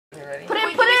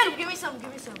some,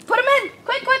 give me some. Put them in!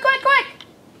 Quick, quick, quick, quick!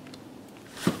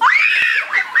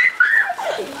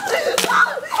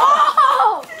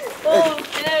 Oh!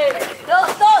 Okay. No,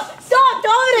 stop,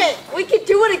 Dominic! We can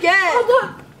do it again.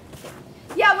 Oh,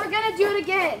 yeah, we're gonna do it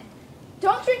again.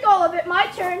 Don't drink all of it, my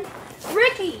turn.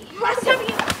 Ricky, last time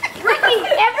you... Ricky,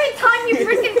 every time you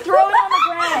freaking throw it on the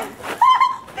ground.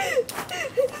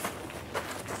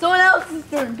 Someone else's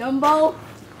turn, Dumbo.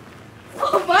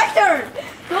 Oh, my turn.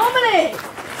 Dominic.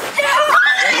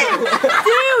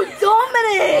 Dude,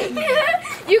 Dominic.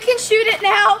 You can shoot it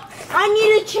now. I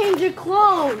need to change your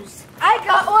clothes. I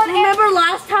got one. Remember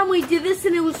last time we did this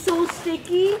and it was so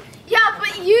sticky? Yeah,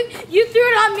 but you threw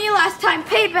it on me last time.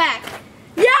 Payback.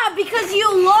 Yeah, because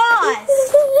you lost.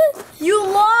 You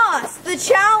lost the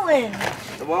challenge.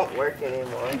 It won't work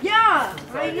anymore. Yeah,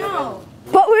 I know.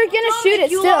 But we're gonna shoot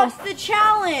it you still. lost the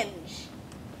challenge.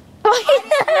 Oh, I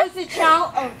didn't lose the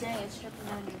challenge. Oh, dang, it's tripping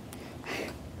on you.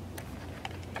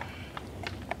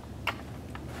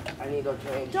 I need to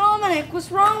change. Dominic,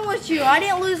 what's wrong with you? I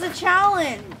didn't lose the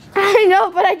challenge. I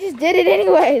know, but I just did it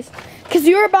anyways. Because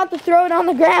you were about to throw it on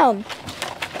the ground.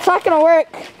 It's not gonna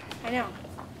work. I know.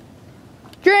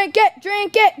 Drink it,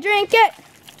 drink it, drink it.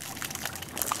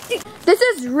 This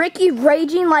is Ricky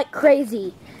raging like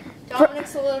crazy.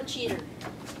 Dominic's a little cheater.